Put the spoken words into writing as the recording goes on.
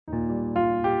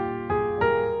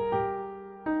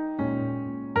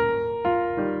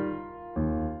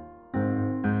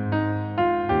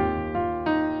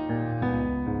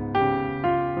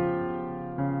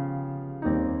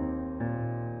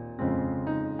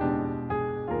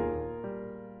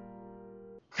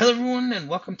Hello, everyone, and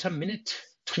welcome to minute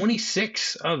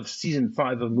 26 of season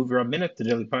 5 of MovieRob Minute, the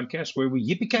daily podcast where we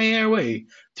yippee-ki-yay our way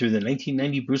through the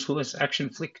 1990 Bruce Willis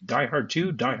action flick Die Hard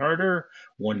 2, Die Harder,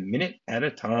 1 minute at a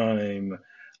time.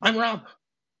 I'm Rob,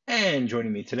 and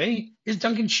joining me today is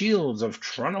Duncan Shields of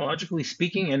Chronologically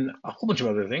Speaking and a whole bunch of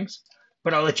other things,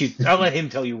 but I'll let him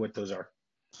tell you what those are.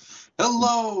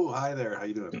 Hello, hi there. How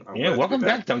you doing? Welcome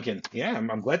back, Duncan. Yeah,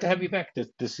 I'm glad to have you back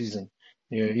this season.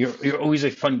 You're always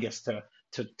a fun guest to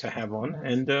have on,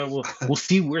 and we'll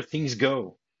see where things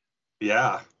go.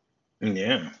 Yeah.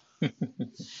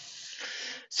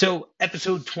 So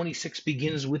episode 26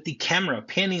 begins with the camera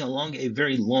panning along a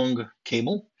very long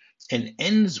cable and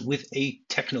ends with a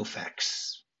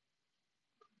technofax.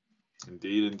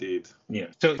 Indeed. Yeah.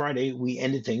 So Friday we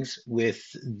ended things with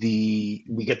we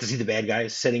get to see the bad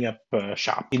guys setting up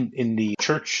shop in the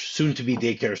church, soon to be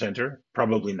daycare center.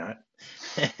 Probably not.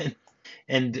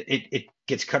 And it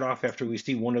gets cut off after we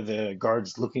see one of the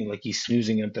guards looking like he's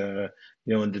snoozing at the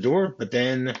in the door. But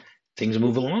then things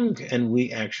move along, and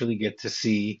we actually get to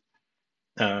see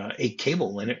a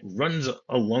cable, and it runs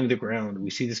along the ground. We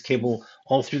see this cable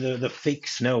all through the fake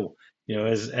snow.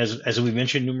 As we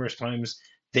mentioned numerous times,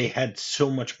 they had so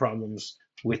much problems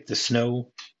with the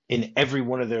snow in every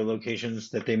one of their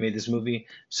locations that they made this movie.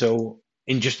 So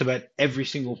in just about every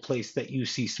single place that you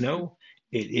see snow,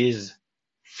 it is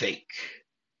fake.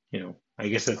 I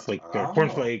guess that's like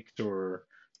cornflakes or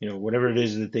whatever it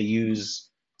is that they use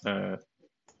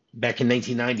back in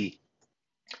 1990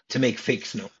 to make fake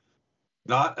snow.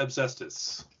 Not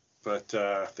asbestos, but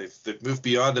they've moved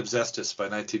beyond asbestos by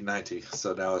 1990,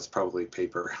 so now it's probably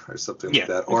paper or something like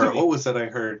that. Or what was that I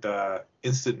heard?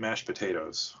 Instant mashed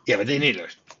potatoes. Yeah, but they need a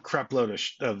crap load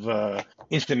of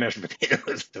instant mashed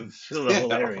potatoes to fill the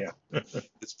whole area.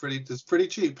 It's pretty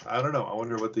cheap. I don't know. I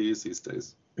wonder what they use these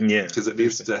days. Yeah, because it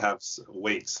needs to have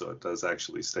weight, so it does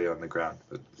actually stay on the ground.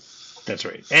 But that's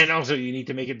right, and also you need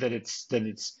to make it that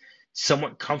it's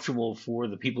somewhat comfortable for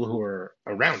the people who are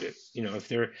around it. If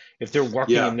they're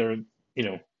walking and they're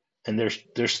and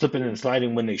they're slipping and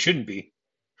sliding when they shouldn't be,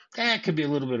 that could be a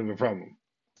little bit of a problem.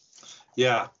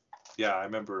 Yeah. I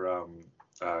remember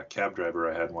a cab driver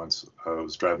I had once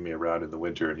was driving me around in the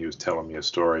winter, and he was telling me a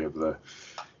story of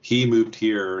he moved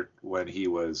here when he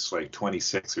was like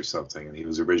 26 or something, and he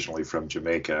was originally from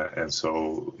Jamaica, and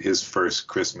so his first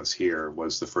Christmas here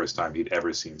was the first time he'd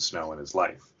ever seen snow in his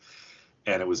life.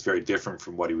 And it was very different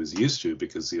from what he was used to,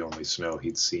 because the only snow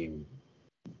he'd seen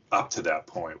up to that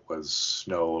point was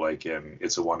snow like in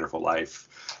It's a Wonderful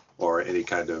Life or any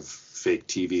kind of fake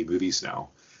TV movie snow.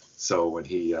 So when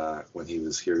he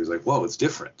was here, he was like, whoa, it's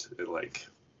different. It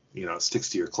it sticks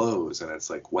to your clothes, and it's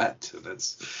like wet, and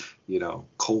it's,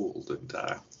 cold. And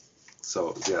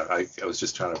so, yeah, I was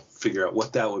just trying to figure out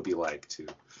what that would be like to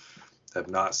have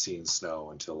not seen snow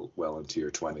until well into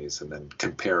your 20s, and then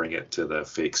comparing it to the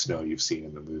fake snow you've seen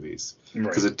in the movies.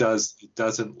 Because it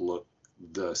doesn't look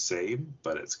the same,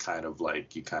 but it's kind of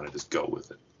like you kind of just go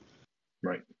with it.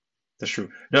 Right. That's true.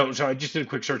 No, so I just did a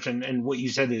quick search, and what you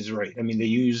said is right. I mean, they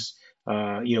use,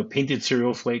 painted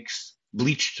cereal flakes,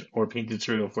 bleached or painted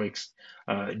cereal flakes,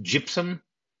 gypsum.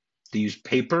 They use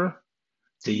paper.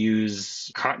 They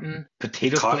use cotton,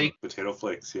 potato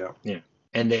flakes, yeah. Yeah.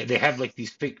 And they have like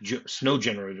these fake snow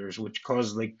generators, which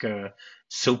cause like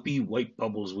soapy white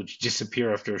bubbles, which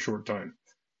disappear after a short time.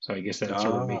 So I guess that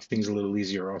sort of makes things a little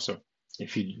easier also,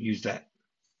 if you use that.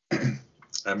 I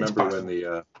remember when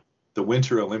the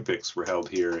Winter Olympics were held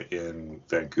here in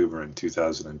Vancouver in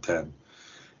 2010.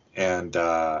 And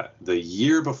the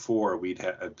year before, we'd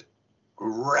had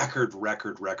record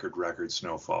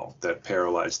snowfall that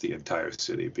paralyzed the entire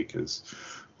city, because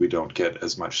we don't get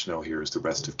as much snow here as the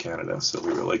rest of Canada. So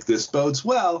we were like, this bodes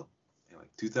well. And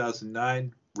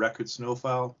 2009, record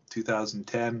snowfall.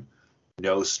 2010,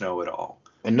 no snow at all.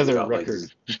 Another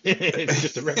record. It's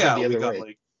just a record the other way. We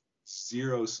got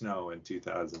zero snow in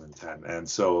 2010, and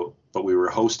so, but we were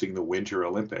hosting the Winter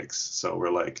Olympics, so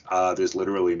we're like, there's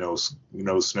literally no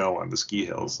snow on the ski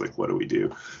hills. Like, what do we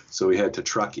do? So we had to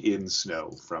truck in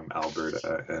snow from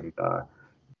Alberta and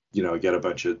get a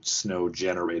bunch of snow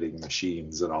generating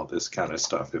machines and all this kind of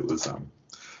stuff. It was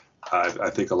I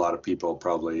think a lot of people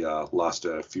probably lost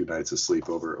a few nights of sleep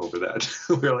over that.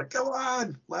 We were like, come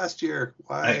on, last year,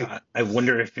 why? I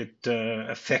wonder if it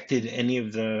affected any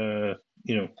of the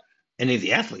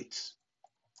athletes.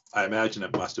 I imagine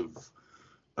it must have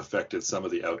affected some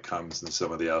of the outcomes and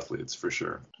some of the athletes, for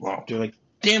sure. Wow. They're like,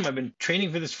 damn, I've been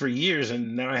training for this for years,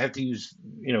 and now I have to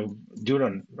do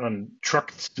it on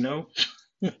trucked snow.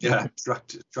 Yeah,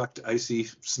 trucked icy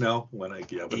snow when I've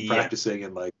been practicing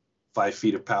in 5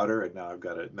 feet of powder, and now I've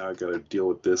got to deal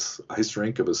with this ice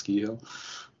rink of a ski hill.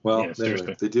 Well, Yeah, anyway,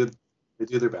 seriously. they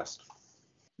do their best.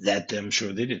 That I'm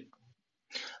sure they did.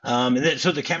 And then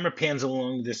so the camera pans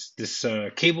along this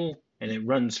cable, and it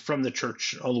runs from the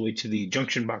church all the way to the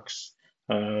junction box.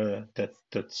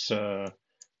 That's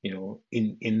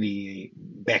in the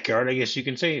backyard, I guess you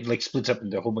can say. It like splits up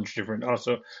into a whole bunch of different,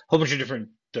 also a whole bunch of different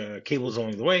cables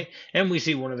along the way, and we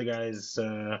see one of the guys,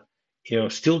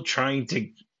 still trying to,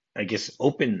 I guess,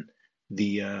 open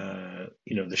the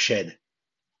shed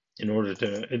in order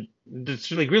to.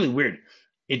 It's like really weird.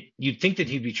 You'd think that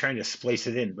he'd be trying to splice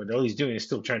it in, but all he's doing is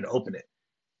still trying to open it.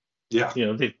 Yeah,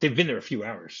 They've been there a few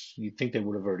hours. You'd think they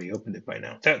would have already opened it by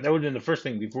now. That would have been the first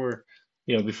thing before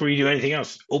you do anything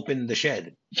else. Open the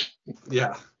shed.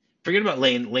 yeah. Forget about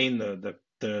laying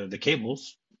the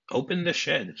cables. Open the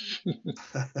shed.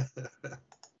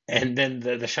 And then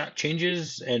the shot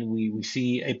changes, and we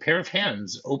see a pair of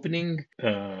hands opening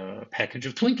a package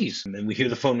of Twinkies. And then we hear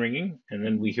the phone ringing, and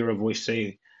then we hear a voice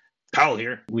say, "Powell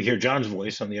here." We hear John's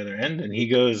voice on the other end, and he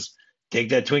goes, "Take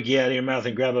that Twinkie out of your mouth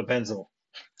and grab a pencil."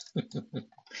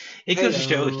 It goes to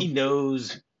show Hello.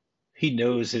 he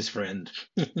knows his friend.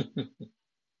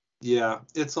 Yeah,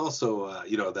 it's also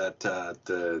that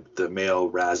the male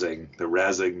razzing,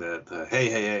 the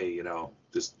hey,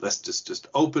 just let's just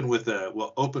open with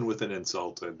an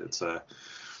insult, and it's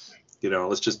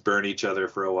let's just burn each other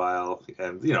for a while,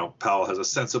 and Powell has a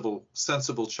sensible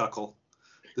chuckle.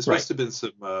 This Right. must have been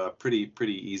some pretty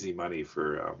easy money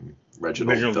for Reginald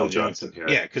Reginald Bell Bill Johnson Johnson. here.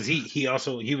 Yeah, because he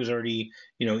was already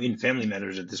in Family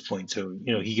Matters at this point, so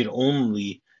he could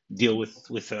only deal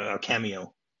with a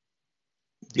cameo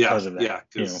Yeah, because of that. yeah,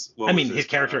 because I what was mean, his it?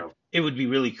 character. It would be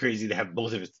really crazy to have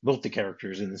both the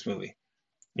characters in this movie.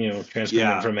 Transferring them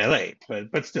Yeah, from L.A.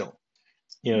 But still,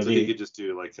 so he the could just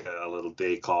do like a little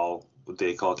day call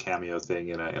cameo thing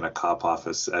in a cop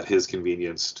office at his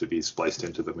convenience to be spliced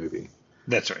into the movie.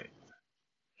 that's right,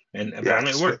 and Yeah,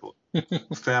 apparently it worked.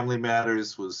 Family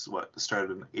Matters was what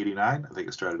started in '89. I think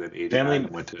it started in '89 Family and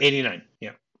went to '89.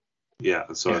 Yeah, yeah.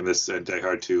 So yeah, in this Die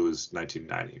Hard 2 was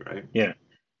 1990, right? yeah.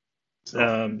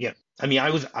 So Yeah. I mean,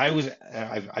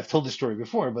 I've told this story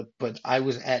before, but I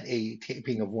was at a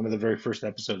taping of one of the very first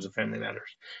episodes of Family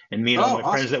Matters, and me and all oh,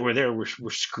 my friends awesome. that were there were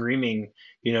screaming,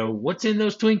 "What's in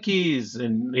those Twinkies?"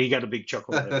 And he got a big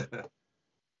chuckle out of it.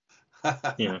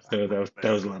 So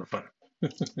that was a lot of fun.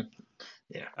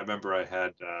 Yeah. I remember I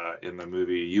had in the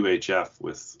movie UHF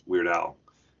with Weird Al.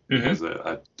 He Hmm. has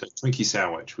a Twinkie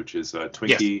sandwich, which is a Yes,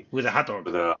 Twinkie with a hot dog.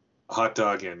 with a hot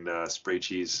dog and spray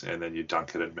cheese, and then you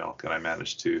dunk it in milk. And I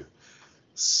managed to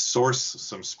source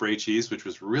some spray cheese, which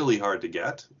was really hard to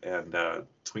get, and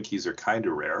Twinkies are kind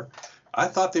of rare. I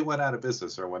thought they went out of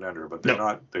business or went under, but they're No,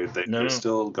 not. no, They're no.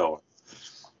 still going.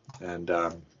 And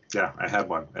yeah, I had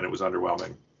one, and it was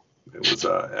underwhelming. It was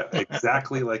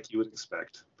exactly like you would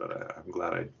expect, but I'm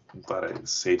glad I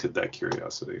sated that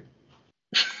curiosity.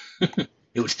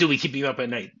 It would still be keeping you up at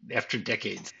night after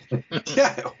decades.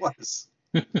 Yeah, it was.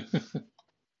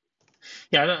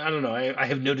 Yeah, I don't know. I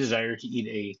have no desire to eat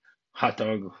a hot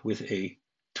dog with a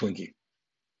Twinkie.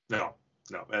 No,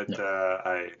 no,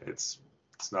 No. it's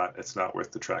not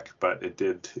worth the trek. But it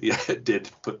did, yeah, it did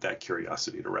put that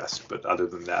curiosity to rest. But other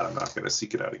than that, I'm not going to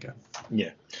seek it out again.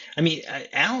 Yeah, I mean,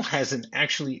 Al has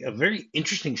actually a very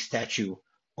interesting statue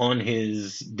on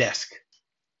his desk.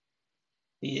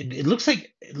 It looks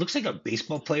like a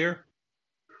baseball player,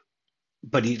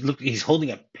 but he's holding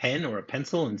a pen or a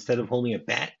pencil instead of holding a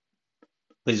bat.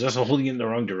 But he's also holding it in the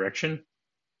wrong direction.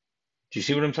 Do you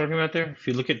see what I'm talking about there? If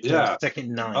you look at Yeah. second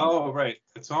 9, Oh, right.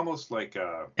 It's almost like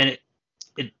and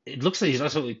it looks like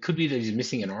it could be that he's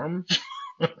missing an arm.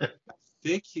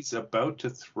 think he's about to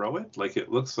throw it. Like it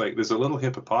looks like there's a little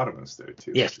hippopotamus there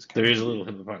too, Yes, which is there kind of is a neat. little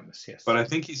hippopotamus. Yes. But I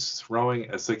think he's throwing.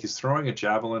 It's like he's throwing a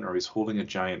javelin or he's holding a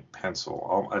giant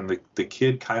pencil. And the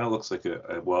kid kind of looks like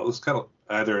it looks kind of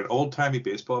either an old timey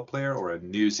baseball player or a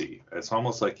newsie. It's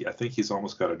almost like I think he's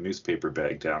almost got a newspaper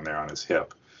bag down there on his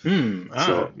hip. So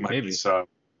it might be Maybe. some.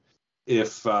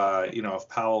 If if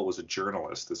Powell was a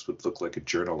journalist, this would look like a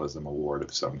journalism award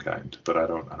of some kind. But I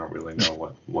don't really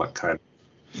know what kind.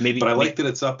 Maybe. But I like that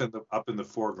it's up in the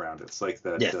foreground. It's like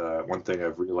Yes. that one thing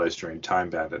I've realized during Time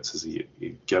Bandits is you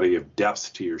got to give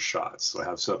depth to your shots. So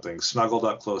have something snuggled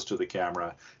up close to the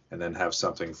camera, and then have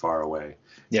something far away.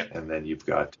 Yeah. And then you've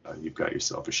got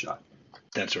yourself a shot.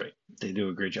 That's right. They do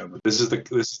a great job with This is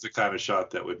the kind of shot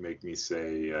that would make me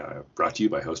say, brought to you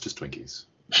by Hostess Twinkies.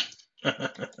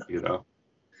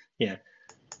 Yeah,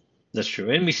 that's true.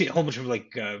 And we see a whole bunch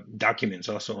of documents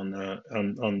also on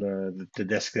the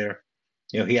desk there.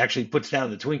 He actually puts down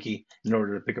the Twinkie in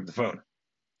order to pick up the phone.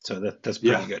 So that's pretty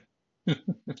Yeah, good.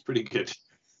 it's pretty good.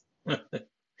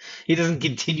 he doesn't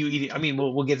continue eating. I mean,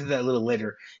 we'll get to that a little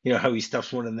later. How he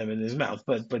stuffs one of them in his mouth,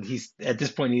 but he's at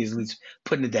this point he's at least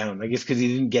putting it down. I guess because he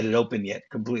didn't get it open yet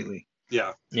completely.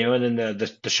 Yeah. And then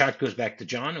the shot goes back to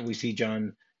John, and we see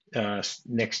John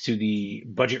next to the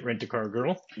budget rent-a-car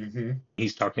girl. Hmm.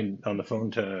 He's talking on the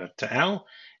phone to Al,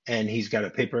 and he's got a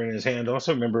paper in his hand.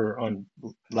 Also, remember on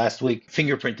last week,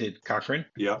 fingerprinted Cochran.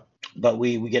 Yeah. But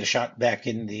we get a shot back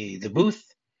in the booth,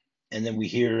 and then we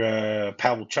hear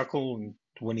Powell chuckle, and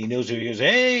when he knows who he goes,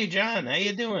 "Hey, John, how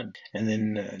you doing?" And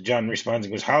then John responds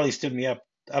and goes, "Holly stood me up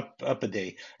a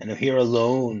day, and I'm here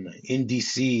alone in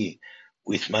D.C.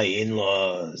 with my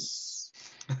in-laws."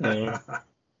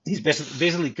 He's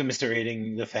basically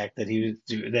commiserating the fact that he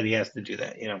has to do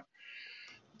that.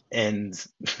 And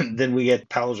then we get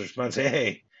Powell's response,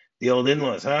 "Hey, the old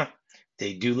in-laws, huh?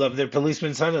 They do love their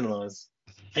policeman son-in-laws."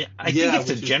 I think Yeah, it's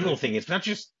a which is general good. thing. It's not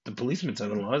just the policeman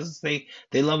son-in-laws. They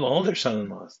love all their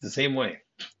son-in-laws the same way.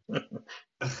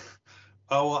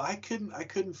 Oh well, I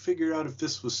couldn't figure out if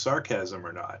this was sarcasm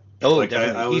or not. Oh, Like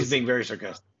definitely. I He's was. being very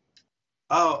sarcastic.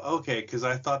 Oh, okay, because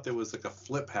I thought there was like a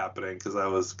flip happening because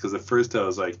at first I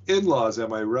was like, in-laws,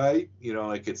 am I right?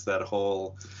 Like it's that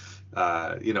whole,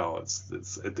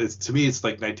 it's to me it's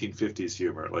like 1950s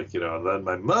humor, like then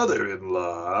my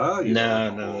mother-in-law, and No,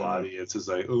 the no, whole no, no. audience is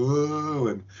like, oh,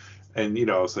 and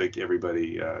it's like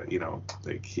everybody, like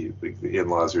the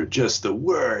in-laws are just the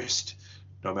worst,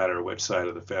 no matter which side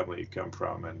of the family you come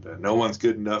from, and no one's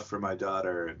good enough for my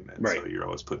daughter, and Right. so you're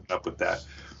always putting up with that.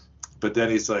 But then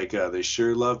he's like, they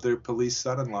sure love their police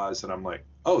son-in-laws, and I'm like,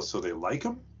 oh, so they like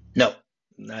him? No.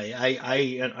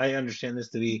 I understand this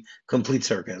to be complete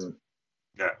sarcasm.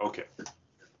 Yeah, okay.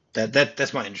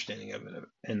 That's my understanding of it.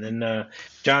 And then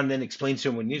John then explains to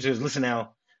him when he says, "Listen,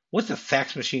 Al, what's the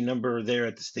fax machine number there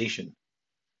at the station?"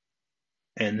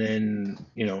 And then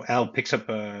Al picks up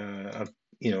a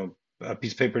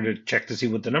piece of paper to check to see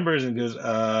what the number is, and goes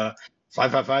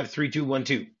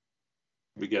 555-3212.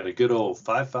 We got a good old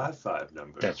 555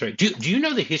 number. That's right. Do you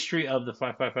know the history of the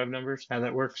 555 numbers? How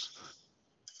that works?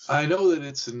 I know that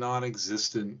it's a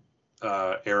non-existent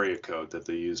area code that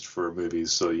they used for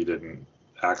movies, so you didn't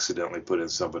accidentally put in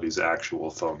somebody's actual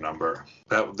phone number.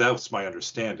 That's my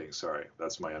understanding. Sorry,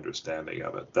 that's my understanding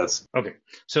of it. That's Okay.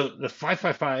 So the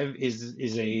 555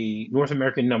 is a North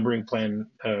American numbering plan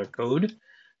code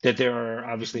that there are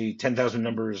obviously 10,000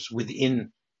 numbers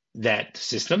within that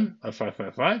system of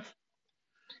 555.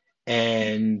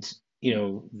 And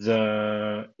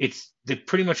they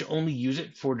pretty much only use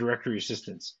it for directory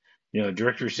assistance.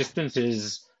 Directory assistance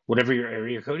is whatever your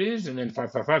area code is, and then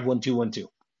 555-1212.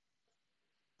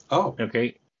 oh,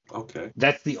 Okay, okay,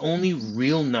 that's the only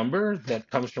real number that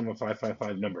comes from a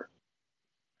 555 number.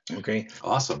 Okay,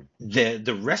 awesome.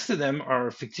 the rest of them are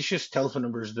fictitious telephone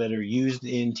numbers that are used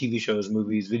in TV shows,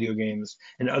 movies, video games,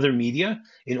 and other media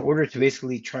in order to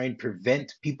basically try and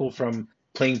prevent people from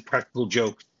playing practical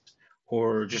jokes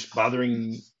or just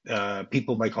bothering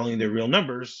people by calling their real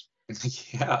numbers.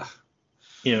 Yeah.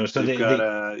 So They've got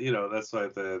they that's why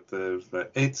the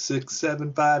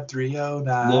 8675309.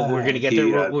 well, we're gonna get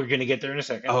there. We're gonna get there in a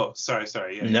second. Oh, sorry, yeah,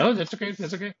 yeah. No, that's okay.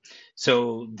 That's okay.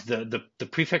 So the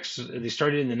prefix, they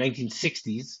started in the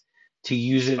 1960s to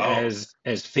use it Oh,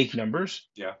 as fake numbers.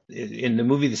 yeah. In the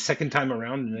movie, the second time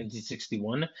around in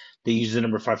 1961, they used the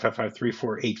number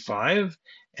 555-3485,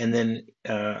 and then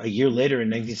a year later in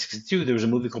 1962, there was a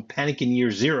movie called Panic in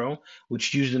Year Zero,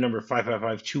 which used the number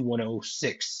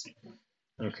 555-2106.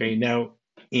 Okay, now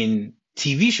in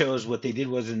TV shows, what they did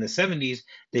was in the 70s,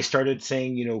 they started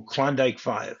saying, Klondike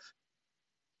 5,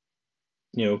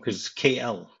 because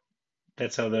KL,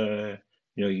 that's how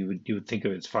you would think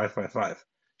of it as 555,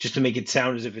 just to make it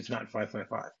sound as if it's not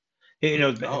 555.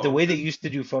 The Oh, way they okay. used to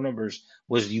do phone numbers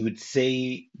was you would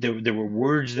say there were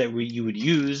words that you would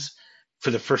use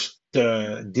for the first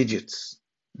digits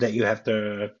that you have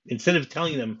to, instead of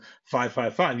telling them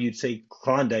 555, you'd say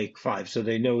Klondike 5, so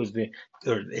they know it's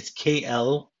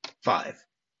KL 5,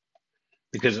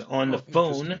 because Oh,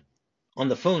 interesting. on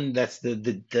the phone that's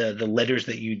the letters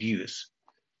that you'd use.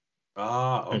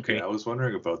 Ah, okay. I Okay. was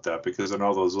wondering about that because in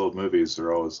all those old movies,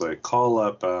 they're always like, call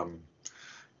up, I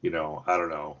don't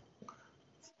know,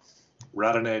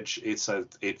 Rotten Edge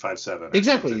 857 or something.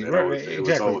 Exactly. It Right, always right, it was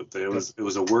exactly. always it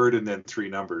was a word and then three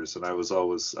numbers, and I always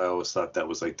thought that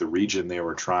was like the region they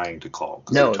were trying to call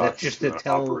because they're No, that's talking just to to an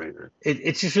tell. operator.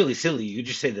 It's just really silly. You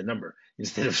just say the number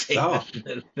instead of saying Oh,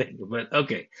 the thing. But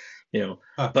okay, you know.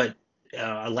 huh. But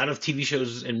a lot of TV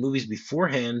shows and movies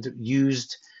beforehand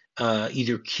used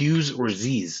either Q's or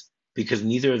Z's, because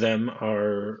neither of them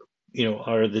are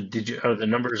the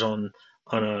numbers on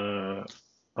a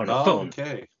on a Oh, phone.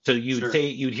 okay. So Sure.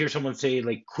 you'd hear someone say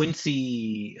like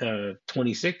Quincy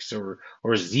 26 or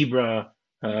Zebra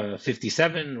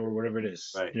 57 or whatever it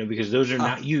is, Right. because those are Huh.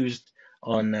 not used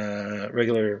on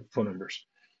regular phone numbers,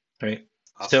 right?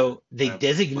 Awesome. So they Look out for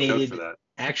designated that.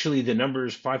 actually the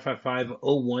numbers 555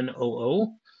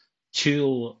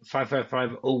 till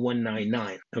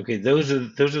 555 Okay, those are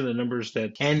the numbers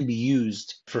that can be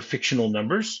used for fictional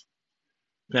numbers.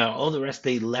 Now, all the rest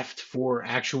they left for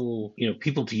actual,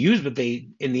 people to use, but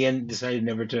they in the end decided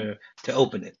never to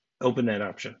open that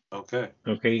option. Okay.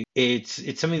 Okay,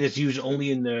 it's something that's used only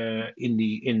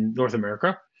in North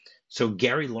America. So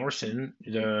Gary Larson,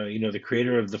 the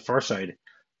creator of The Far Side,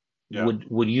 Yeah.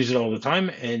 would use it all the time,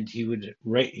 and he would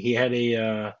write. He had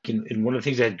in one of the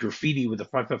things that had graffiti with a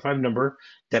 555 number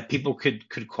that people could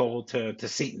call to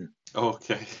Satan.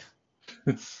 Okay.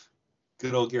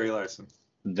 Good old Gary Larson.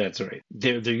 That's right.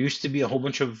 There used to be a whole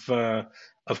bunch of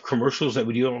commercials that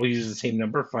would all use the same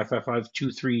number, 555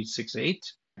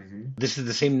 2368. Hmm. This is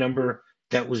the same number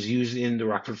that was used in the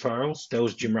Rockford Files. That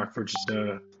was Jim Rockford's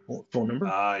phone number.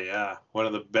 Ah, yeah. One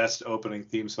of the best opening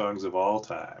theme songs of all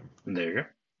time. And there you go.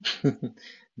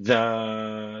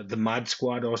 The Mod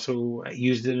Squad also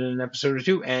used it in an episode or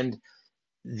two, and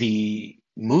the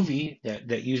movie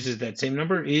that uses that same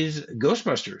number is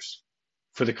Ghostbusters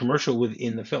for the commercial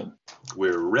within the film.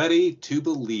 We're ready to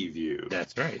believe you.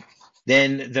 That's right.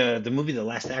 Then the movie The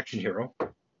Last Action Hero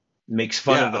makes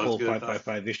fun Yeah, of the I was whole good.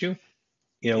 555 issue.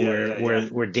 Yeah, Where yeah, yeah.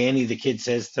 where Danny the kid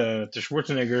says to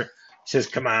Schwarzenegger, says,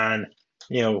 "Come on,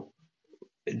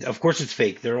 of course it's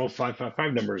fake. They're all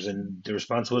 555 numbers," and the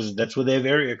response was, "That's where they have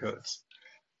area codes."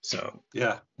 So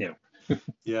Yeah. you know,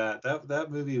 Yeah,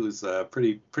 that movie was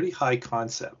pretty high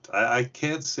concept. I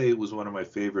can't say it was one of my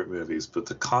favorite movies, but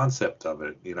the concept of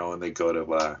it, when they go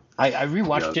to I you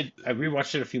rewatched know, it. I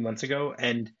rewatched it a few months ago,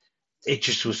 and it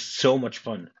just was so much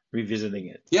fun revisiting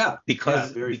it yeah, yeah,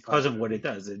 very because funny of what it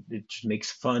movie. does. It just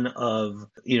makes fun of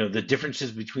the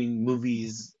differences between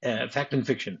movies, fact and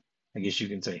fiction. I guess you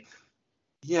can say.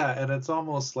 Yeah, and it's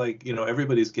almost like,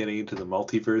 everybody's getting into the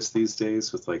multiverse these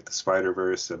days with like the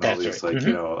Spider-Verse and all That's these right.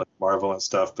 like, like Marvel and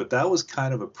stuff, but that was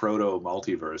kind of a proto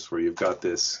multiverse where you've got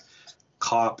this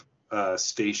cop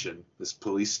station, this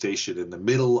police station in the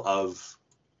middle of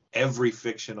every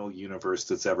fictional universe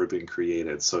that's ever been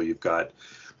created. So you've got,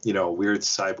 weird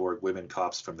cyborg women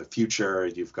cops from the future.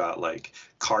 You've got like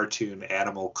cartoon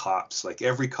animal cops, like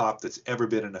every cop that's ever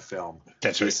been in a film.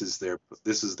 That's right.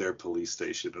 This is their police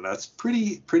station, and that's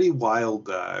pretty wild,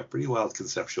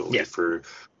 conceptually Yeah. for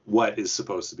what is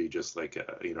supposed to be just like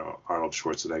a Arnold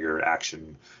Schwarzenegger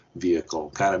action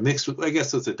vehicle, kind of mixed with, I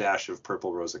guess, with a dash of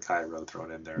Purple Rosa Cairo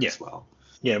thrown in there Yeah. as well.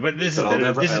 Yeah. But this is But I'll better.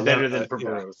 never, This is I'll never, better than Purple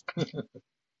yeah. Rose.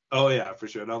 Oh yeah, for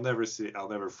sure. And I'll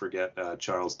never forget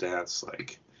Charles Dance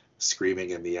like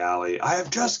screaming in the alley, "I have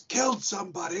just killed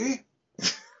somebody!"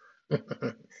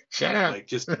 Shut up. Like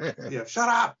just, yeah, shut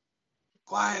up,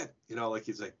 quiet. Like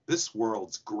he's like, "This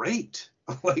world's great."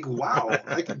 I'm like, wow,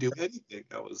 I can do anything.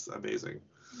 That was amazing.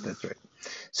 That's right.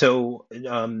 So,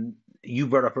 you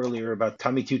brought up earlier about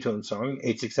Tommy Two-Tone's song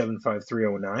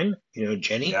 8675309.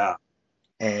 Jenny, Yeah,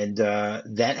 and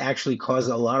that actually caused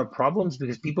a lot of problems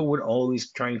because people would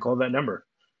always try and call that number.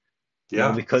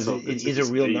 yeah. Because So it is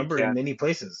a real you number in can't. many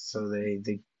places. So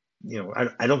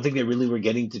I don't think they really were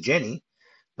getting to Jenny,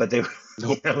 but they were,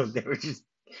 Nope.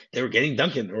 they were getting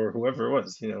Duncan or whoever it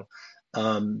was.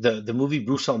 The movie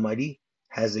Bruce Almighty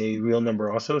has a real number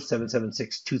also,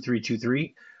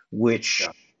 7762323, which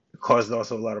Yeah, caused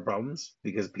also a lot of problems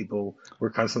because people were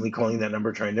constantly calling that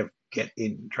number trying to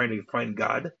find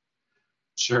God.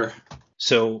 sure.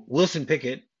 So Wilson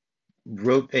Pickett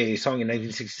wrote a song in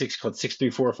 1966 called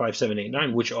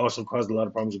 6345789, which also caused a lot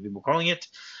of problems with people calling it.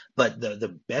 But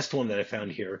the best one that I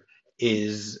found here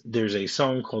is there's a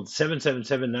song called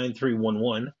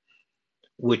 7779311,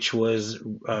 which was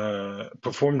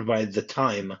performed by The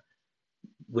Time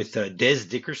with Des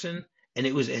Dickerson, and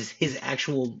it was as his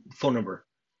actual phone number.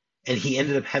 And he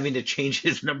ended up having to change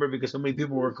his number because so many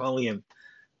people were calling him.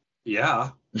 Yeah,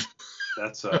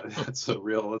 that's a that's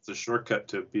a shortcut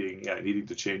to being, needing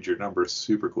to change your number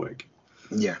super quick.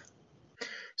 Yeah.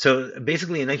 So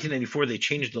basically, in 1994, they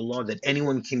changed the law that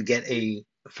anyone can get a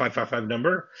 555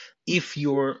 number if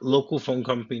your local phone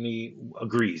company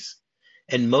agrees.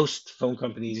 And most phone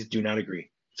companies do not agree.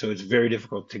 So it's very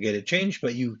difficult to get it changed,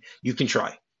 but you can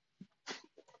try.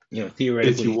 If you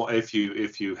Theoretically, want, if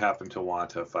you happen to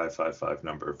want a 555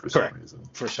 number for some correct, reason.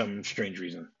 for some strange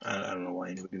reason. I don't know why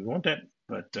anybody would want that,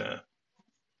 but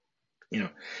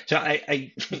So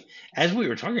I as we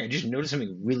were talking, I just noticed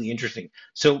something really interesting.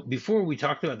 So before we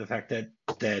talked about the fact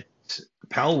that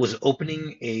Powell was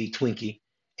opening a Twinkie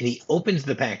and he opens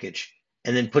the package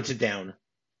and then puts it down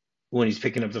when he's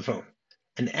picking up the phone.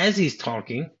 And as he's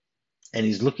talking and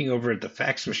he's looking over at the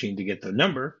fax machine to get the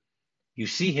number, you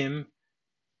see him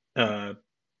uh,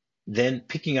 then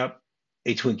picking up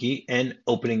a Twinkie and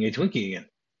opening a Twinkie again.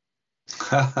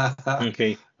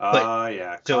 Okay. But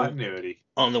Yeah, so continuity.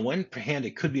 on the one hand,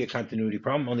 it could be a continuity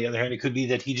problem. On the other hand, it could be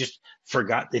that he just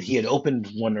forgot that he had opened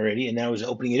one already and now is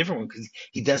opening a different one because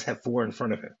he does have four in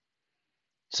front of him.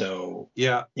 So,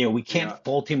 Yeah, we can't yeah.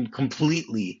 fault him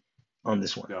completely on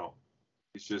this one. No,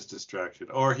 he's just distraction,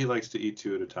 or he likes to eat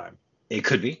two at a time. It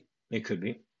could be. It could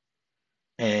be.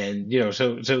 And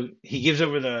so he gives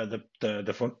over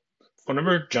the phone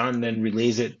number. John then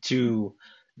relays it to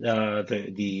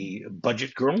the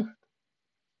budget girl.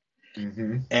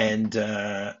 Mm-hmm. And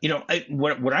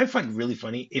what I find really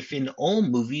funny, if in all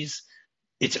movies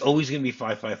it's always going to be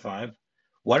 555,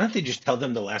 why don't they just tell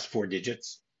them the last four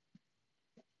digits?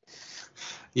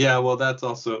 Yeah, well, that's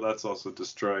also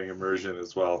destroying immersion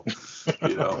as well.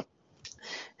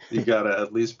 You gotta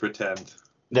at least pretend.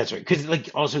 That's right, because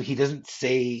also he doesn't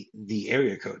say the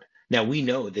area code. Now we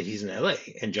know that he's in L.A.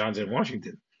 and John's in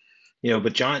Washington.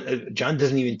 But John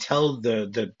doesn't even tell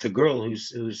the girl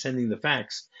who's sending the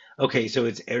fax. Okay, so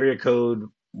it's area code,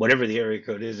 whatever the area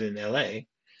code is in LA,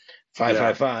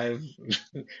 555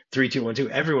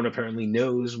 3212. Everyone apparently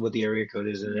knows what the area code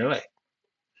is in LA,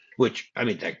 which I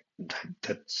mean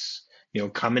that's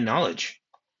common knowledge.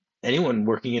 Anyone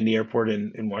working in the airport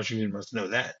in Washington must know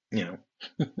that.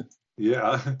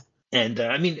 Yeah. And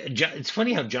I mean, it's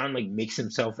funny how John makes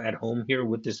himself at home here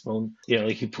with this phone.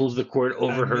 He pulls the cord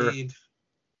over her.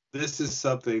 This is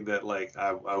something that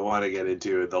I want to get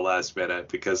into in the last minute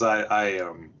because I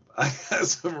have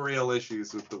some real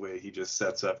issues with the way he just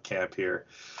sets up camp here.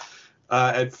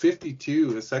 At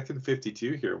 52, a second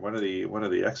 52 here, one of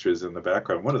the extras in the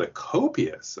background, one of the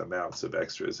copious amounts of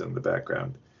extras in the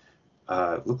background,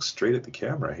 looks straight at the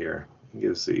camera here.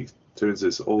 Turns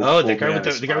this old. Oh, the guy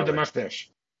with the mustache.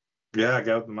 Yeah,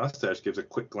 guy with the mustache gives a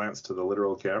quick glance to the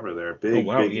literal camera there. Big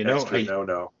extra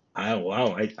no. Oh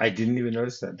wow, I didn't even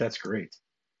notice that. That's great.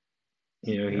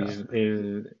 He's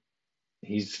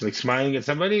smiling at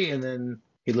somebody and then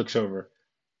he looks over.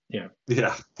 Yeah.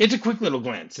 Yeah. It's a quick little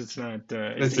glance. It's not.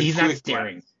 He's not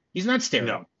staring. Glance. He's not staring.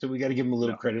 No. So we got to give him a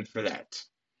little credit for that.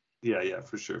 Yeah,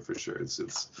 for sure. It's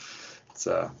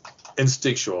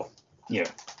instinctual. Yeah,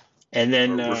 and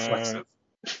then reflexive.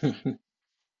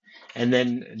 And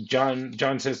then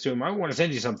John says to him, "I want to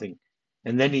send you something,"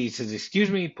 and then he says, "Excuse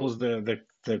me," pulls the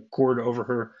cord over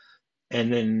her,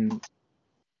 and then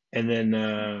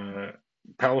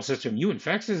Powell says to him, "You in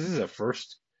faxes? This is a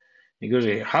first." He goes,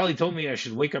 "Holly told me I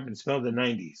should wake up and spell the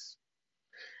 90s,"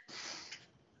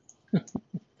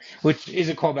 which is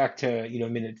a callback to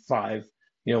minute 5,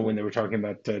 when they were talking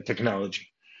about technology,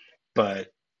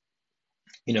 but.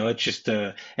 It's just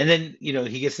and then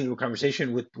he gets into a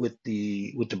conversation with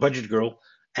the budget girl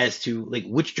as to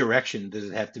which direction does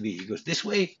it have to be. He goes this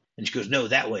way, and she goes no,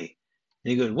 that way,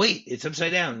 and he goes wait, it's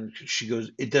upside down. She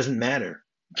goes it doesn't matter.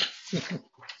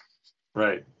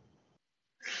 Right.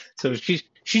 So she's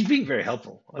being very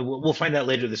helpful. We'll find out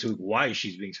later this week why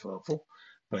she's being so helpful,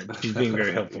 but she's being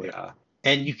very helpful. Yeah.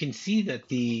 And you can see that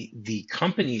the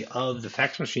company of the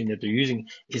fax machine that they're using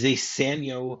is a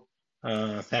Sanyo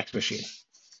fax machine.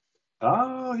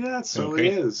 Oh, yeah, it certainly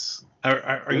is.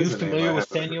 Are you familiar with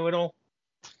Sanyo at all?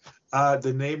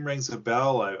 The name rings a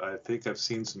bell. I think I've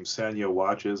seen some Sanyo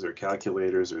watches or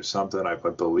calculators or something. I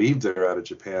believe they're out of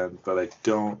Japan, but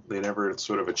they never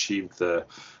sort of achieved the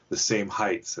same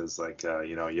heights as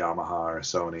Yamaha or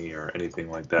Sony or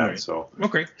anything like that. Right. So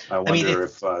okay. I wonder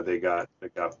if they got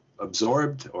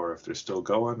absorbed or if they're still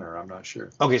going, or I'm not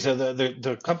sure. Okay, so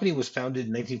the company was founded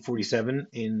in 1947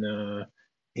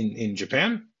 in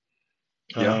Japan.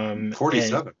 Yeah,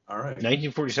 47. All right.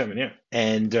 1947, yeah.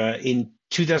 And in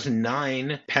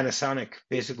 2009, Panasonic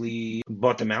basically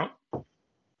bought them out.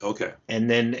 Okay. And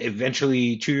then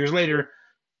eventually, 2 years later,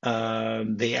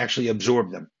 they actually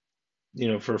absorbed them.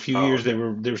 For a few years, okay.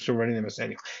 they were still running them as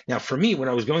Sanyo. Now, for me, when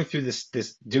I was going through this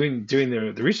doing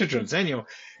the research on Sanyo,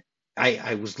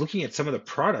 I was looking at some of the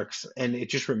products, and it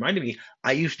just reminded me.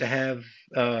 I used to have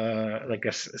a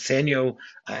Sanyo.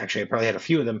 Actually, I probably had a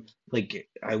few of them. I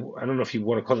don't know if you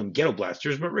want to call them ghetto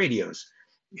blasters, but radios.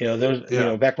 Those.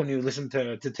 Yeah. Back when you listened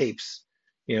to tapes.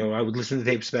 I would listen to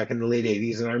tapes back in the late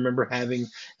 '80s, and I remember having,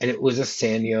 and it was a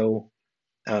Sanyo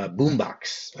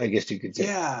boombox, I guess you could say.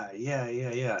 Yeah.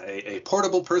 A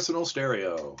portable personal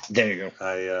stereo. There you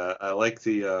go. I like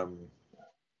the.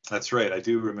 That's right. I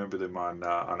do remember them on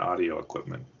audio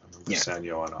equipment. I remember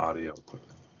Sanyo on audio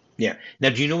equipment. Yeah. Now,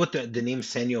 do you know what the name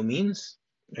Sanyo means?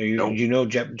 Do Nope. you know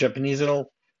Japanese at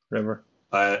all? Whatever.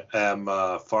 I am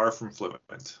far from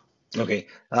fluent. Okay,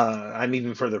 I'm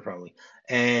even further probably,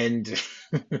 and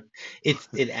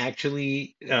it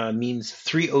actually means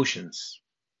three oceans.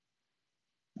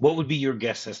 What would be your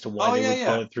guess as to why Oh they yeah, would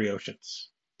call yeah. it three oceans?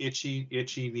 Itchy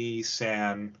ni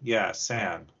san. Yeah,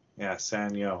 san. Yeah,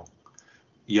 san yo.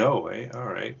 Yo, eh? All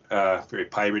right. Very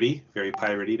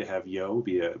piratey to have yo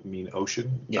be a mean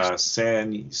ocean. Yes.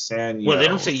 San Well, they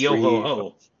don't yo. say yo ho Three.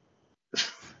 ho.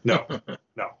 No,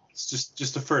 no. It's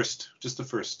just the first. Just the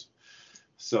first.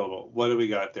 So what do we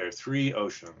got there? Three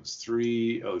oceans.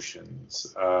 Three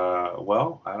oceans.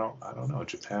 Well, I don't know.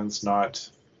 Japan's not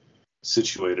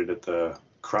situated at the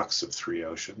crux of three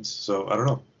oceans, so I don't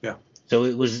know. Yeah, So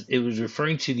it was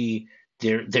referring to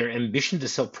their ambition to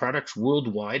sell products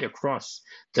worldwide across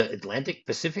the Atlantic,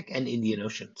 Pacific, and Indian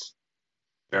Oceans.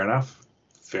 fair enough.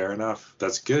 Fair enough.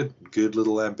 That's good. Good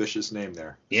little ambitious name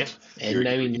there. Yeah, Your and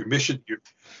I your, mean your mission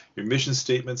your mission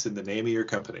statements in the name of your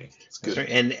company. It's that's good. right,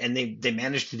 and they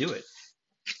managed to do it.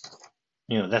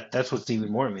 That's what's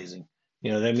even more amazing.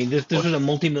 I mean this Well, was a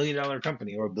multi-million-dollar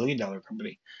company or a billion-dollar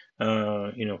company.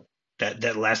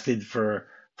 That lasted for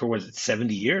was it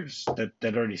 70 years? That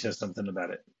already says something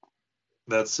about it.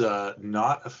 that's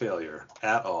not a failure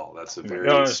at all. That's a Right.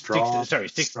 very Sorry,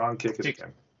 strong kick at the six.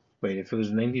 can. Wait, if it was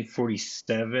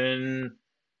 1947,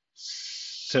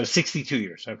 so 62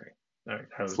 years. Okay, all right.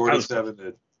 I was close. 47. Are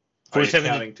you 47 to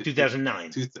counting to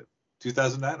 2009.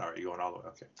 2009? Or are you going all the way?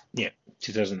 Okay. Yeah,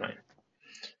 2009.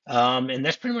 And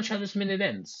that's pretty much how this minute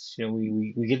ends.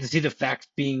 We get to see the facts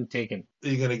being taken. Are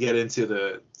you going to get into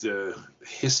the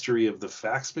history of the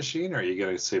fax machine, or are you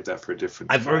going to save that for a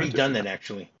I've already done different that time?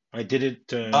 actually. I did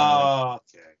it. Oh,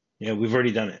 okay. We've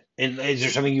already done it. And is there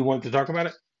something you want to talk about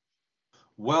it?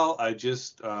 Well, I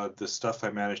just the stuff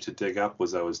I managed to dig up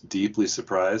was I was deeply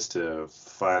surprised to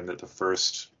find that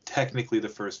technically the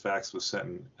first fax was sent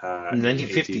in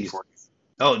 1950s.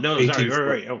 Oh no, sorry. 1840,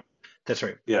 Right. Oh, that's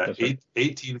right. yeah, That's right.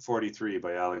 1843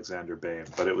 by Alexander Bain,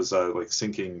 but it was like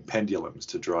syncing pendulums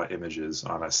to draw images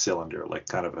on a cylinder, like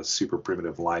kind of a super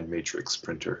primitive line matrix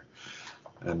printer.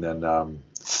 And then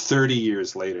 30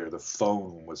 years later, the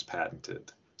phone was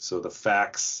patented. So the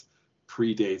fax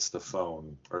predates the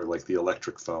phone, or like the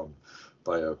electric phone,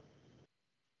 by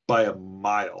a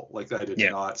mile. Like I did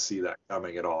Yeah. not see that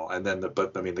coming at all. And then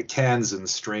but I mean the cans and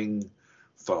string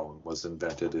phone was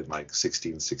invented in like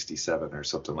 1667 or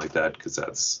something like that, because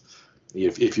that's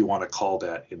if you want to call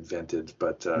that invented,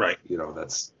 but Right.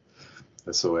 that's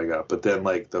the way I got. But then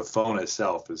like the phone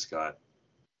itself has got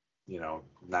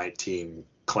 19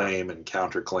 claim and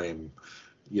counterclaim,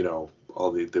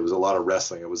 there was a lot of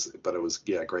wrestling. It was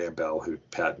Graham Bell who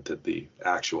patented the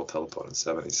actual telephone in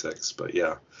 76. But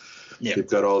yeah, Yeah. they've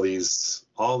got all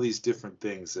these different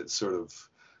things that sort of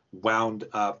wound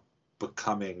up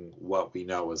becoming what we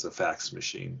know as a fax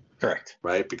machine, Correct.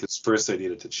 right? Because first they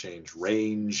needed to change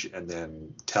range, and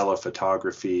then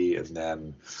telephotography, and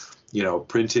then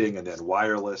printing, and then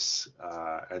wireless,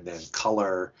 and then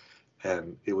color.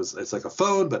 And it's like a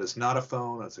phone, but it's not a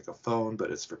phone. It's like a phone, but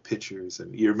it's for pictures.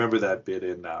 And you remember that bit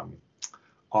in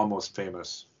Almost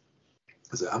Famous?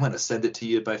 Is I'm going to send it to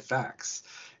you by fax.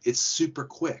 It's super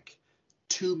quick,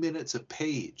 2 minutes a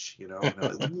page. And I'm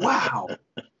like, wow.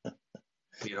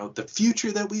 The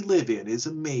future that we live in is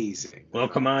amazing. Well,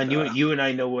 come on, you and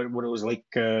I know what it was like.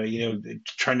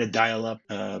 Trying to dial up.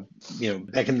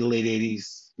 Back in the late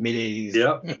 '80s, mid '80s.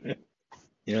 Yep.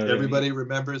 Everybody I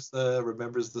remembers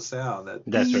the sound that.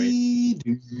 That's right.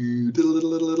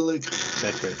 Like.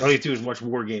 That's right. All you have to do is watch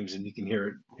War Games, and you can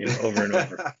hear it, over and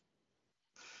over.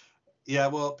 Yeah,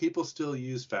 well, people still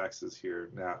use faxes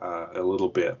here now a little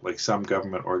bit. Like some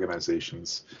government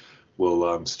organizations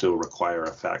will still require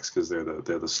a fax because they're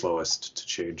the slowest to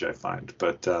change, I find.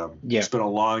 But Yeah. it's been a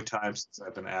long time since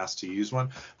I've been asked to use one.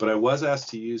 But I was asked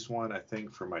to use one, I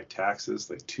think, for my taxes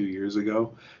like 2 years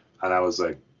ago, and I was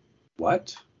like,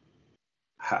 "What?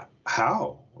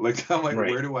 How? Like, I'm like,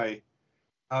 Right. where do I?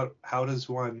 How does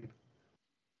one?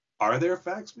 Are there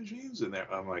fax machines in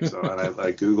there?" I'm like, so, and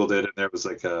I googled it, and there was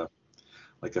like a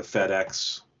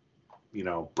FedEx,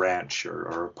 branch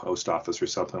or a post office or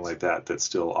something like that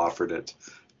still offered it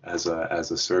as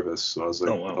a service. So I was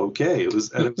like, Oh wow. okay, it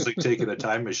was like taking a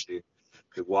time machine.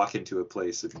 You walk into a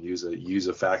place and use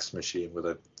a fax machine with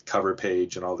a cover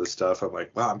page and all this stuff. I'm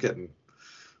like, wow, I'm getting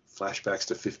flashbacks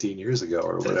to 15 years ago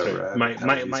or That's whatever.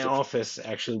 right. My office,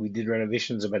 actually, we did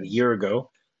renovations about a year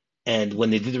ago, and when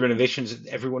they did the renovations,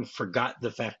 everyone forgot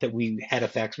the fact that we had a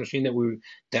fax machine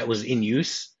that was in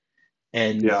use.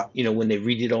 And Yeah. when they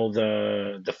redid all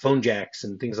the phone jacks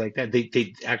and things like that,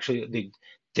 they actually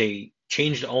they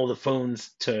changed all the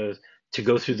phones to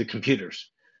go through the computers.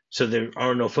 So there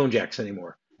are no phone jacks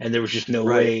anymore. And there was just no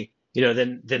Right. way,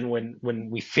 then when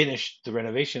we finished the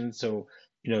renovation, so,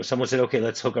 someone said, okay,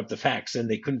 let's hook up the fax. And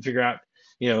they couldn't figure out,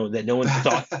 that no one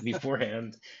thought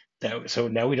beforehand so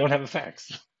now we don't have a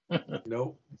fax.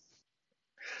 Nope.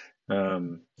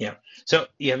 Yeah. So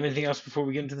you have anything else before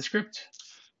we get into the script?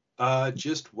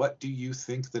 Just what do you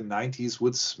think the 90s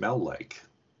would smell like?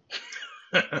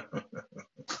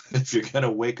 If you're going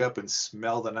to wake up and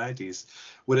smell the 90s,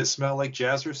 would it smell like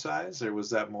Jazzercise, or was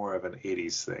that more of an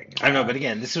 80s thing? I don't know, but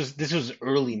again, this was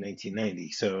early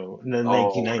 1990, so the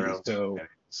Oh, 1990s. early So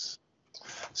 90s.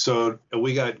 So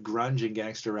we got grunge and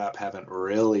gangster rap haven't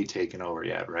really taken over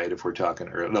yet, right? If we're talking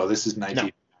early. No, this is no,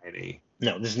 1990.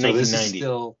 no, this is So this is 1990.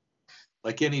 still,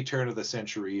 like any turn of the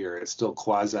century year, it's still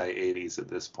quasi 80s at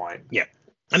this point. Yeah.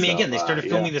 I mean, So, again, they started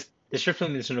yeah. filming this. They started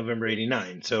filming this in November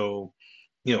 '89. So,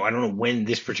 I don't know when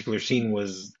this particular scene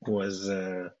was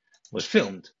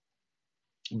filmed,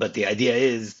 but the idea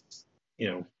is,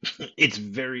 it's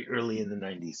very early in the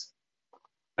 '90s.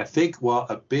 I think, well,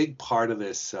 a big part of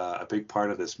this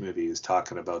movie is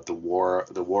talking about the war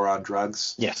on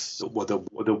drugs, Yes.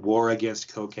 the war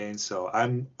against cocaine. So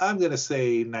I'm gonna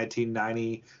say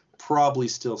 1990 probably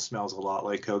still smells a lot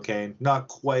like cocaine, not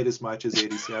quite as much as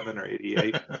 87 or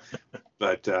 88,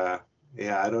 but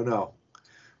yeah, I don't know.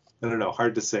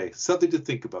 Hard to say. Something to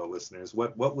think about, listeners.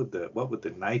 What would the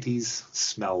 90s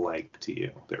smell like to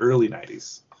you? The early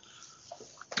 90s.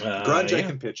 Grunge, Yeah. I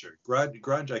can picture.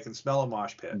 Grunge, I can smell a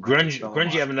mosh pit.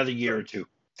 Grunge, you have another year or two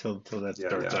till that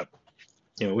starts up.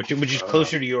 Which is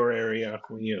closer to your area,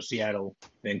 Seattle,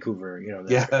 Vancouver,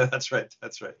 Yeah, that's right.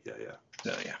 Yeah.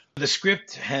 So yeah, the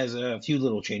script has a few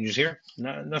little changes here.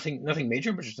 Nothing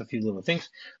major, but just a few little things.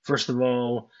 First of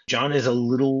all, John is a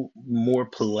little more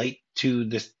polite to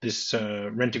this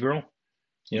rent-a-girl,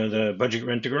 the budget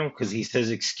rent-a-girl, because he says,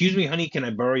 "Excuse me, honey, can I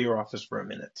borrow your office for a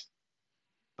minute?"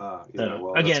 Well,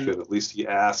 again, that's good. At least he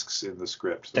asks in the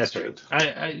script. That's right.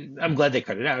 I'm glad they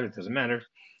cut it out. It doesn't matter.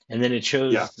 And then it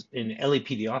shows in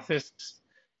LAPD office.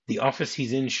 The office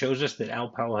he's in shows us that Al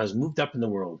Powell has moved up in the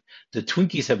world. The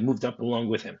Twinkies have moved up along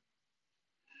with him.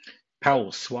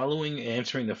 Powell swallowing and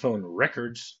answering the phone.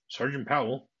 Records, Sergeant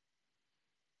Powell.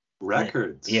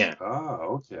 Records. Yeah.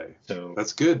 Oh, okay. So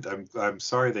that's good. I'm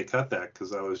sorry they cut that,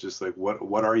 because I was just like,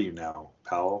 what are you now,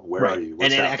 Powell? Where are you?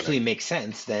 What's happening? Actually makes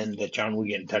sense then that John will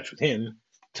get in touch with him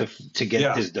to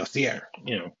get this dossier.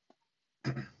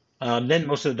 Then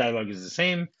most of the dialogue is the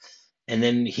same. And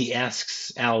then he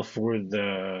asks Al for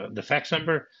the fax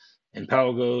number, and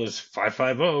Powell goes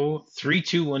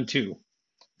 550-3212.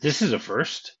 This is a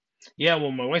first. Yeah,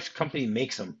 well, my wife's company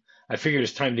makes them. I figured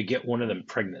it's time to get one of them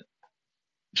pregnant.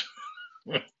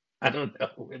 I don't know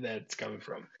where that's coming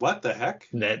from. What the heck?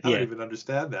 I don't even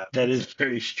understand that. That is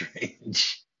very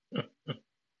strange.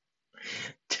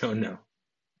 Don't know.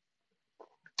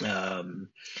 And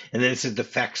then it says the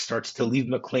fax starts to leave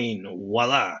McLean.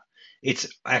 Voila.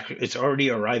 It's already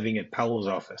arriving at Powell's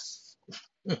office.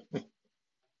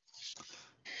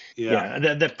 Yeah,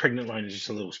 that pregnant line is just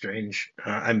a little strange.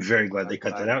 I'm very glad they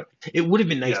cut that out. It would have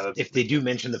been nice if they do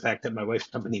mention the fact that my wife's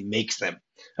company makes them.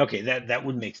 Okay, that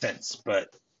would make sense, but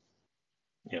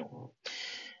yeah.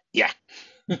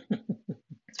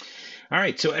 All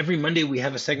right, so every Monday we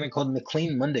have a segment called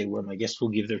McLean Monday, where my guests will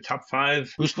give their top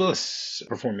 5 Bruce Willis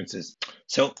performances.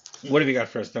 So what have you got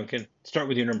for us, Duncan? Start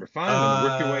with your number 5 and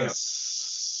work your way up.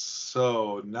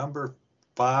 So number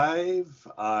 5,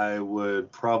 I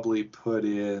would probably put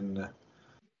in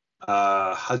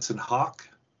Hudson Hawk,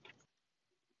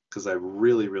 because I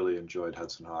really, really enjoyed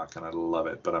Hudson Hawk and I love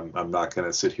it. But I'm not going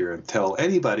to sit here and tell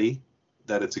anybody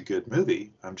that it's a good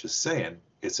movie. I'm just saying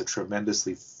it's a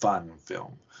tremendously fun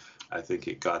film. I think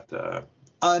it got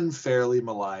unfairly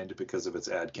maligned because of its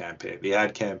ad campaign. The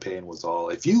ad campaign was all,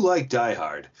 if you like Die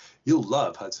Hard, you'll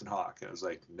love Hudson Hawk. And it was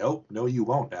like, nope, no, you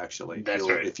won't actually. That's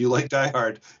right. If you like Die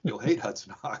Hard, you'll hate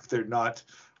Hudson Hawk. They're not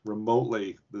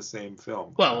remotely the same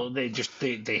film. Well, they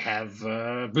have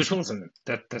Bruce Willis in them.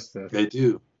 That's the. They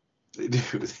do.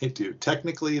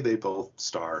 Technically, they both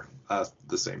star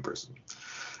the same person.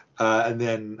 And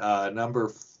then number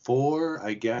 4,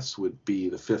 I guess, would be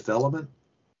The Fifth Element.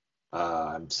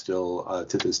 I'm still,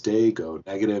 to this day, go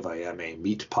negative. I am a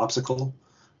meat popsicle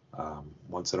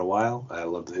once in a while. I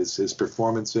love his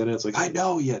performance in it. It's like, I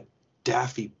know, you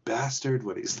daffy bastard,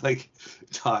 when he's like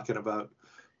talking about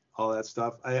all that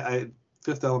stuff.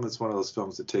 Fifth Element's one of those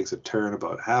films that takes a turn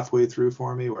about halfway through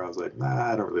for me, where I was like,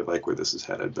 nah, I don't really like where this is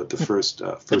headed. But the first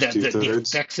 2/3. The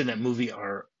effects in that movie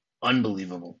are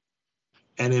unbelievable.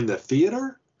 And in the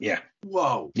theater? Yeah.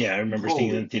 Whoa. Yeah, I remember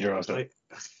seeing it in the theater also.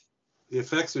 The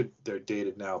effects they're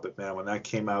dated now, but man, when that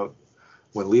came out,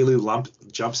 when Lulu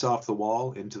jumps off the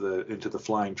wall into the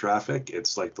flying traffic,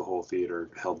 it's like the whole theater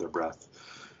held their breath.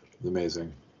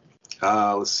 Amazing.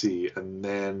 Let's see, and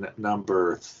then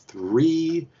number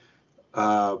 3,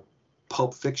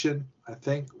 Pulp Fiction. I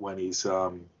think when he's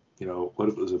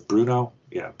what was it, Bruno?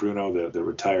 Yeah, Bruno, the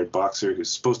retired boxer who's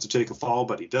supposed to take a fall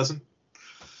but he doesn't.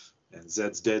 And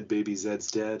Zed's dead, baby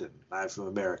Zed's dead, and I'm from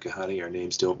America, honey. Our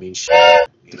names don't mean shit,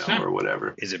 or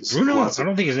whatever. Is it Bruno? I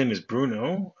don't think his name is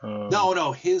Bruno.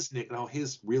 No, his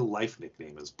real life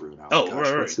nickname is Bruno. Oh, gosh,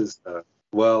 right. What's his?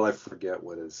 Well, I forget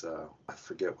what his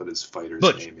fighter's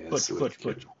name is. Butch.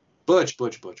 That's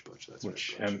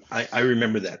Butch. Right. I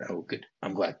remember that. Oh, good.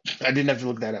 I'm glad. I didn't have to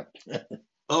look that up.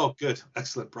 Oh, good.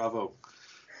 Excellent. Bravo.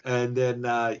 And then,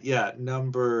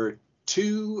 number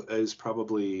 2 is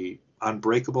probably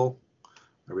Unbreakable.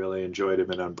 I really enjoyed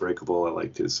him in Unbreakable. I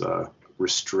liked his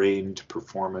restrained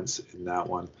performance in that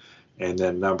one. And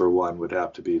then number 1 would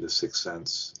have to be The Sixth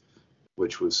Sense,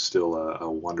 which was still a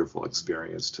wonderful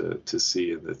experience to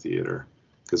see in the theater,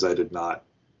 because I did not.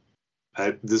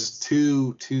 This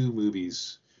two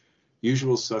movies,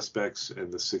 Usual Suspects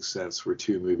and The Sixth Sense, were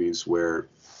 2 movies where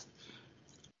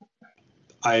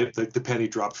the penny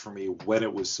dropped for me when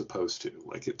it was supposed to.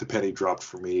 The penny dropped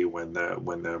for me when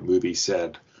the movie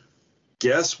said,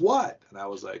 "Guess what?" And I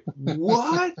was like,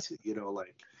 "What?"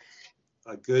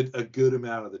 A good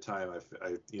amount of the time,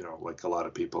 I like a lot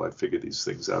of people, I figure these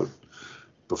things out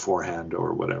beforehand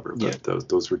or whatever. But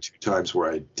those were 2 times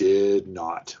where I did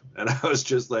not, and I was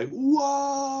just like,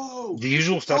 "Whoa!" The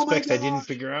Usual Suspects I didn't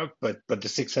figure out, but The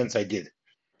Sixth Sense I did.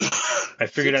 I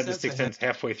figured out The Sixth Sense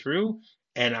halfway through,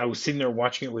 and I was sitting there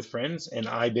watching it with friends, and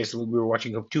we were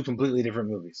watching 2 completely different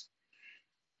movies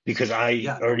because I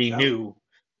already knew,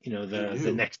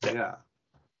 the next step. Yeah.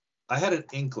 I had an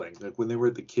inkling, like when they were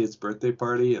at the kid's birthday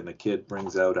party and the kid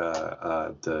brings out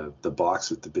the box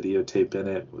with the videotape in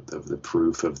it with the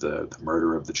proof of the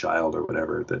murder of the child or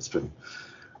whatever that's been,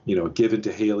 given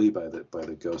to Haley by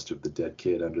the ghost of the dead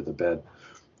kid under the bed.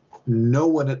 No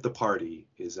one at the party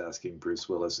is asking Bruce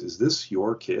Willis, "Is this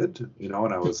your kid?" And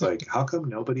I was like, how come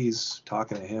nobody's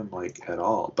talking to him at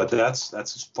all? But that's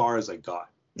as far as I got.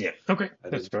 Yeah. Okay.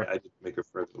 That's fair. I didn't make a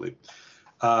further leap.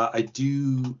 I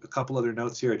do a couple other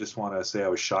notes here. I just want to say I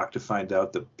was shocked to find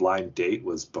out that Blind Date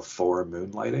was before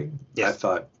Moonlighting. Yes. I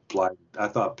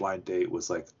thought Blind Date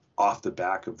was off the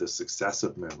back of the success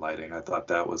of Moonlighting. I thought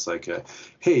that was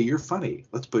hey, you're funny.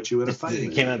 Let's put you in a funny movie.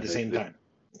 It came out at the same time.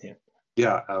 Yeah.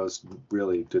 Yeah, I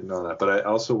didn't know that. But I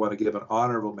also want to give an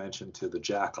honorable mention to The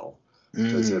Jackal.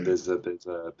 There's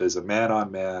a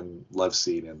man-on-man love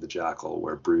scene in The Jackal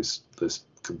where Bruce just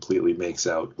completely makes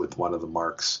out with one of the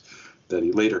marks that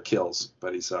he later kills.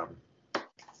 But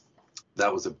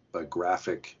that was a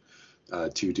graphic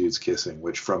 2 dudes kissing,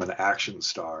 which from an action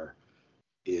star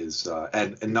is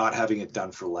and not having it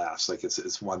done for laughs.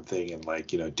 It's one thing in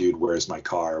Dude, Where's My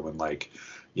Car, when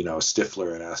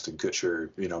Stifler and Ashton Kutcher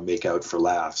make out for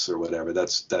laughs or whatever.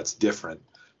 That's different.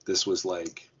 This was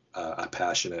a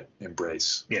passionate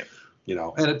embrace. Yeah.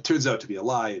 And it turns out to be a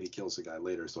lie, and he kills the guy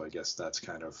later. So I guess that's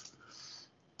kind of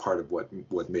part of what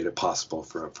made it possible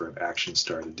for an action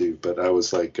star to do. But I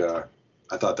was I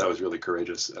thought that was really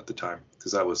courageous at the time,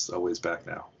 because that was a ways back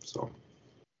now. So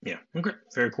yeah. Okay.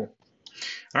 Very cool.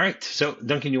 All right. So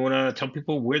Duncan, you want to tell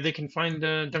people where they can find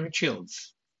Duncan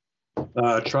Shields?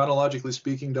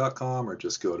 Chronologicallyspeaking.com, or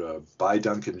just go to Buy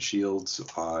Duncan Shields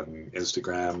on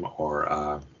Instagram,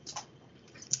 or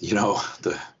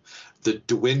the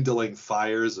dwindling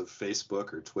fires of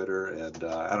Facebook or Twitter, and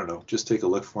I don't know, just take a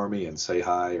look for me and say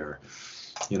hi, or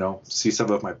see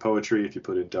some of my poetry if you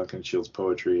put in Duncan Shields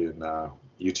poetry in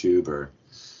YouTube, or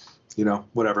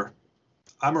whatever.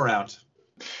 I'm around.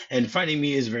 And finding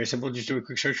me is very simple. Just do a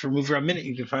quick search for MovieRob Minute.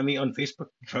 You can find me on Facebook,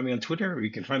 you can find me on Twitter, or you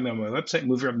can find me on my website,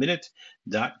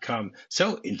 MovieRobMinute.com.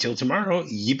 So until tomorrow,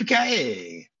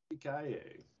 yippee-ki-yay!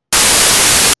 Yippee-ki-yay.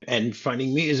 And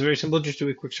finding me is very simple. Just do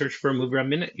a quick search for MovieRob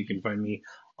Minute. You can find me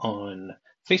on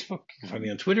Facebook, you can find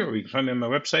me on Twitter, or you can find me on my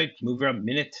website,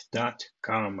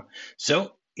 MovieRobMinute.com.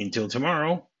 So until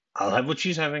tomorrow, I'll have what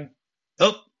she's having.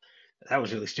 Oh, that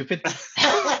was really stupid.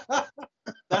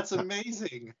 That's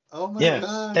amazing. Oh my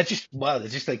God. That just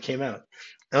came out.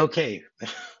 Okay.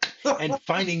 And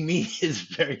finding me is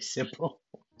very simple.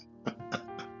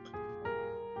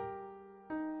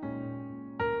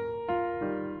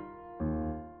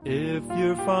 If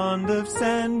you're fond of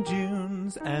sand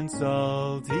dunes and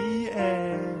salty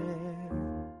air,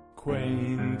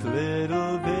 quaint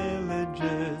little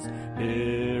villages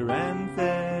here